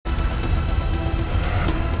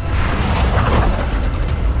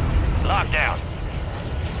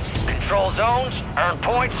Earn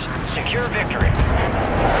points, secure victory.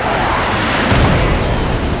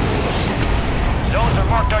 Zones are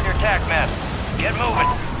marked on your attack map. Get moving.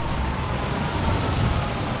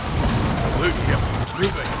 Loot here.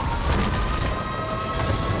 Moving.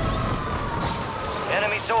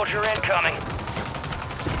 Enemy soldier incoming.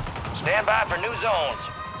 Stand by for new zones.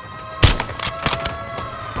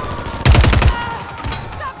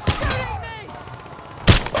 Stop shooting me!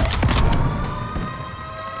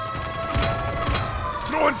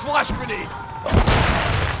 Throwing flash grenade.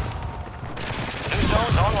 New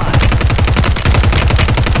zones online.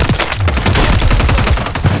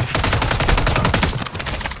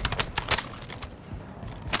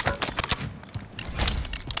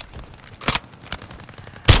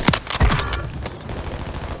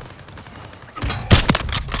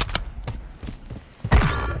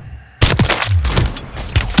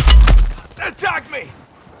 Attack me!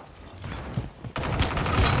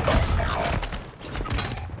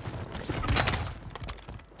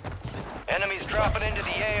 Enemies dropping into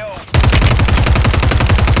the AO.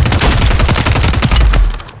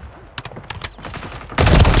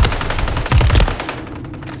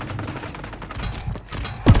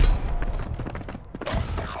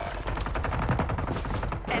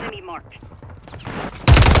 Enemy marked.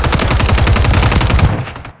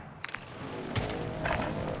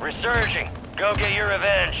 Resurging. Go get your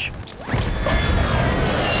revenge.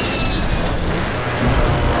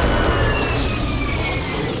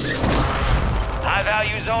 High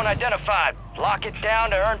value zone identified. Lock it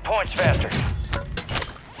down to earn points faster.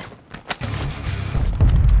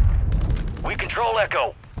 We control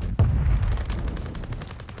Echo.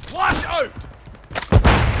 Flash out!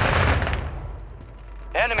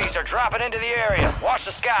 Enemies are dropping into the area. Watch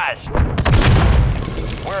the skies.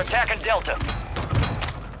 We're attacking Delta.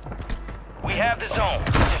 We have the zone.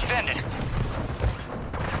 Defend it.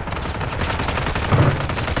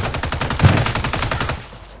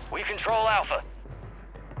 We control Alpha.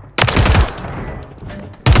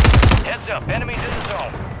 Heads up, enemies in the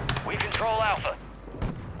zone. We control Alpha.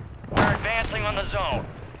 We're advancing on the zone.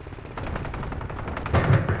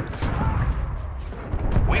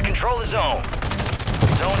 We control the zone.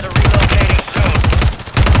 Zones are relocating soon.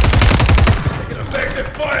 Taking effective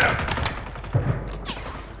fire!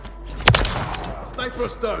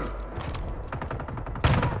 Sniper's down.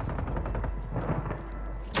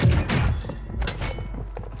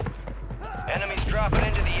 Enemies dropping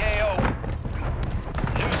into the AO.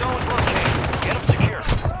 New zones located. Get them secure.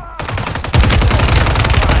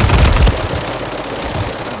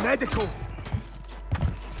 Medical.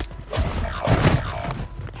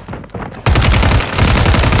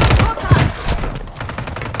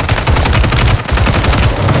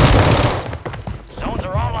 Zones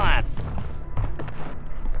are online.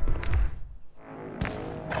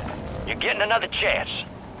 You're getting another chance.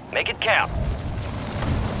 Make it count.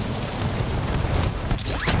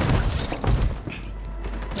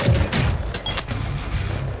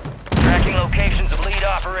 Tracking locations of lead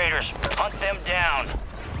operators. Hunt them down.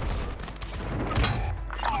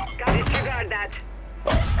 Disregard that.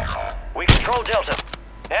 We control Delta.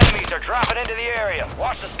 Enemies are dropping into the area.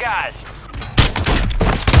 Watch the skies.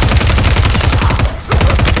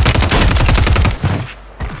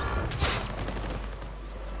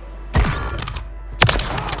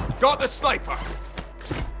 Got the sniper.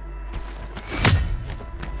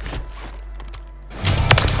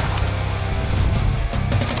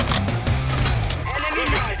 Enemy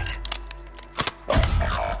marked.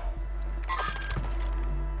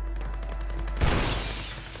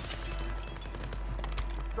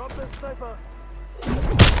 Drop the sniper.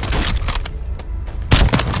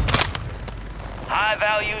 High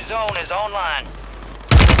value zone is online.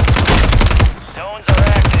 Zones are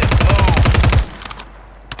active. Move.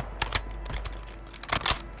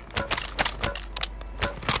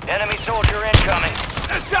 Enemy soldier incoming.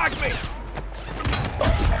 Attack me!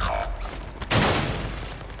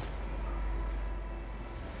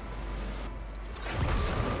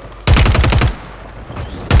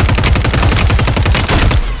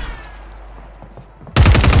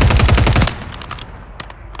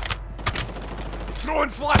 Throwing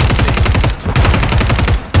flash grenade.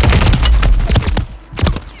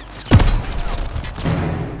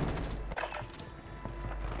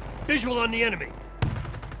 Visual on the enemy.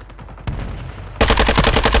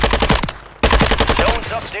 Zone's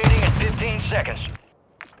updating in 15 seconds.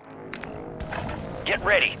 Get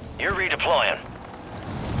ready. You're redeploying.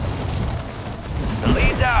 The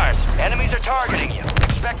lead's ours. Enemies are targeting you.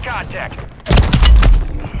 Expect contact.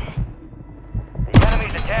 The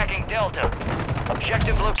enemy's attacking Delta.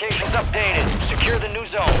 Objective locations updated. Secure the new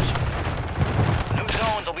zones. New zone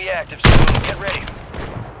zones will be active soon. Get ready.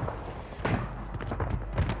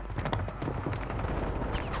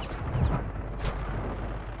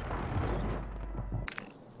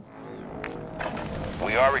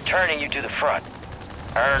 We are returning you to the front.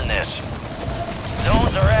 Earn this.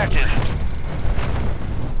 Zones are active.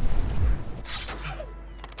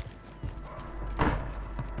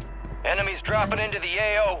 Enemies dropping into the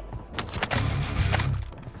AO.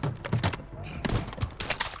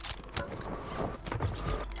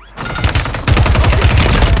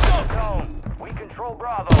 Zone. We control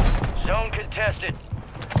Bravo. Zone contested.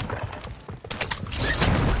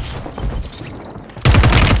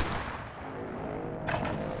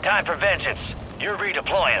 Time for vengeance. You're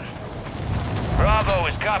redeploying. Bravo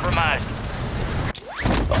is compromised.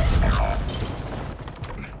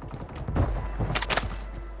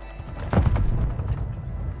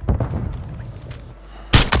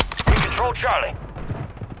 We control Charlie.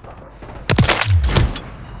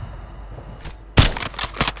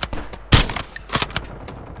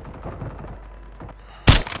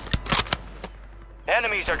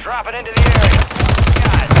 Enemies are dropping into the area.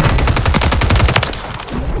 Guys.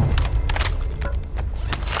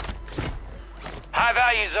 High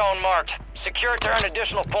value zone marked. Secure to earn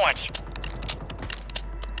additional points.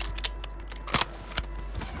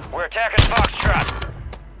 We're attacking Foxtrot.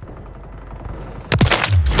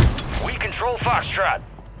 We control Foxtrot.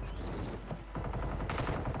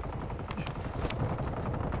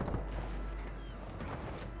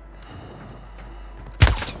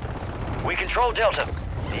 We control Delta.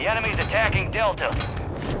 The enemy's attacking Delta.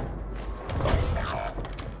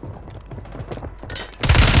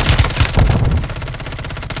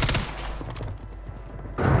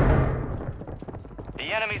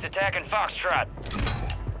 The enemy's attacking Foxtrot.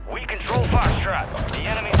 We control Foxtrot. The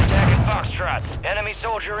enemy's attacking Foxtrot. Enemy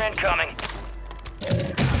soldier incoming.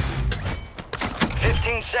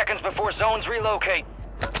 15 seconds before zones relocate.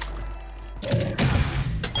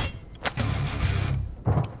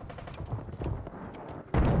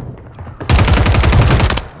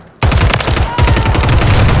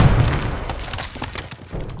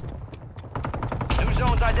 New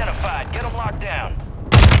zones identified. Get them locked down.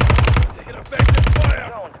 Taking effective fire!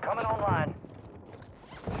 Zones coming online.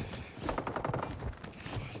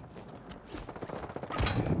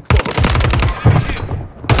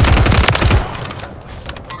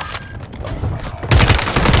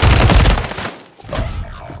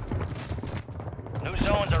 New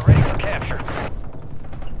zones are ready for capture.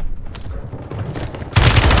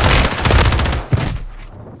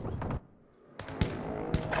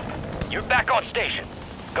 You're back on station.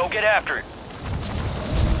 Go get after it.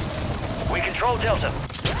 We control Delta.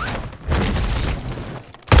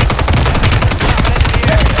 Into the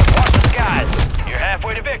area. Watch the skies. You're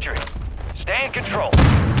halfway to victory. Stay in control.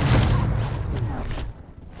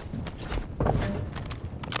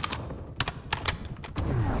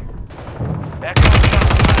 Echo's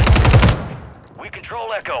compromised. We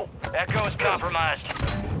control Echo. Echo is compromised.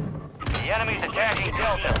 The enemy's attacking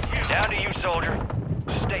Delta. Down to you, soldier.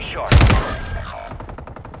 Stay sharp.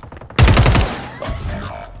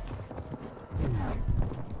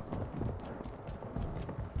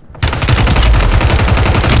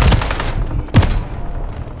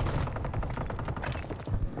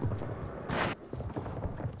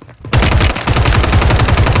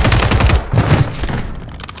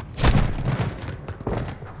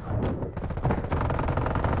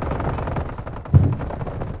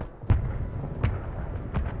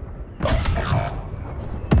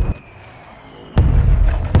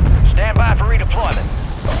 Stand by for redeployment.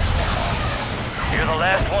 You're the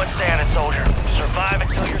last one standing, soldier. Survive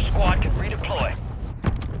until your squad can redeploy.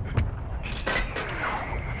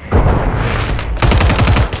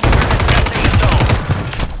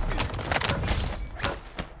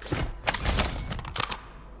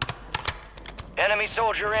 Enemy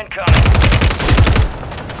soldier incoming.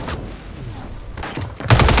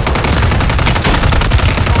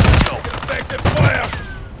 Effective fire!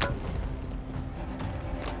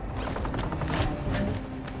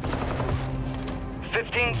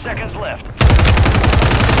 Seconds left.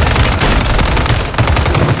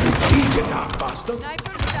 You dark bastard!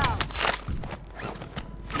 Sniper's down.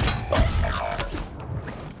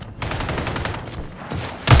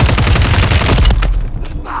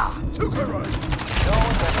 Took her right!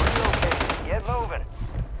 Zones have relocated. Get moving.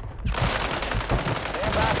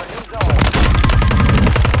 Stand by for new zone.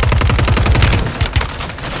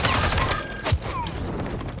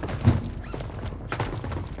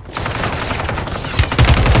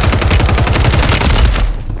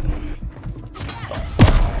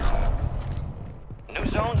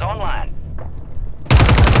 Zones online.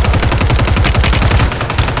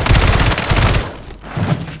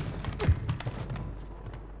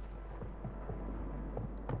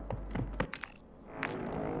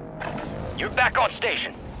 You're back on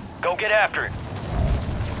station. Go get after it.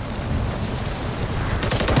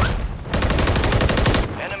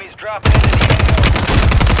 Enemies dropping into the AO.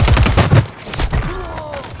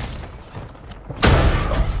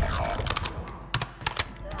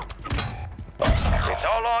 It's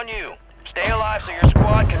all on you. Stay alive so your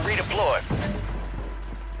squad can redeploy.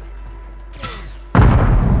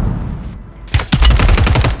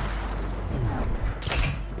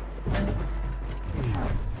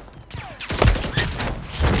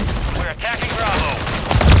 We're attacking Bravo.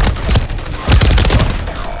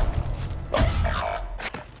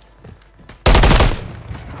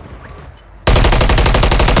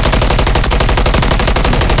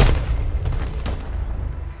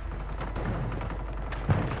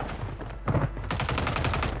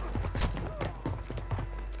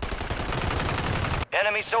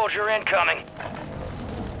 'Enemy soldier incoming.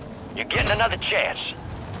 You're getting another chance.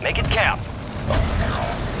 Make it count.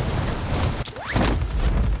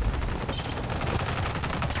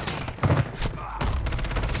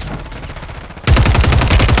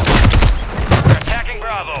 We're attacking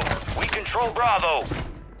Bravo. We control Bravo.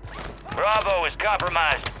 Bravo is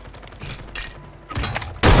compromised.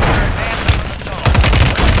 We're advancing in the zone.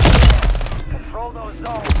 Control those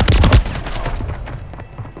zones.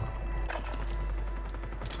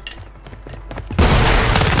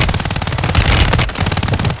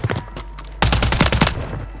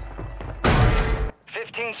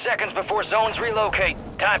 Seconds before zones relocate.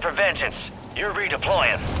 Time for vengeance. You're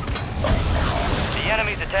redeploying. The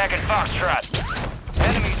enemy's attacking Foxtrot.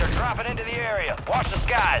 Enemies are dropping into the area. Watch the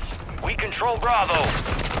skies. We control Bravo.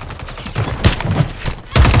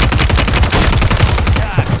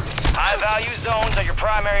 Time. High-value zones are your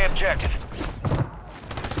primary objective.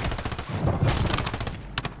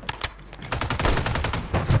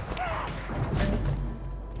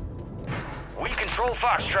 We control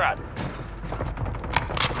Foxtrot.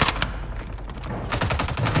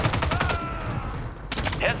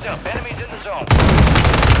 Heads up, enemies in the zone.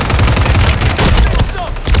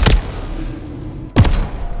 Stop!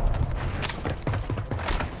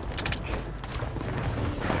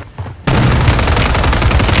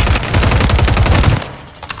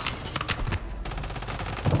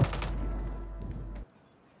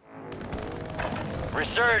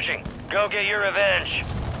 'Resurging. Go get your revenge.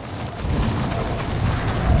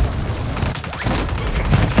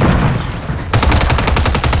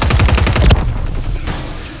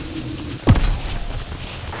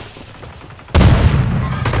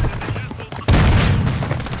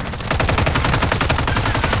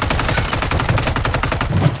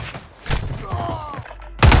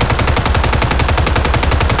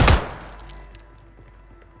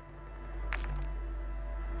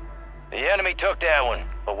 The enemy took that one,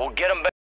 but we'll get them back.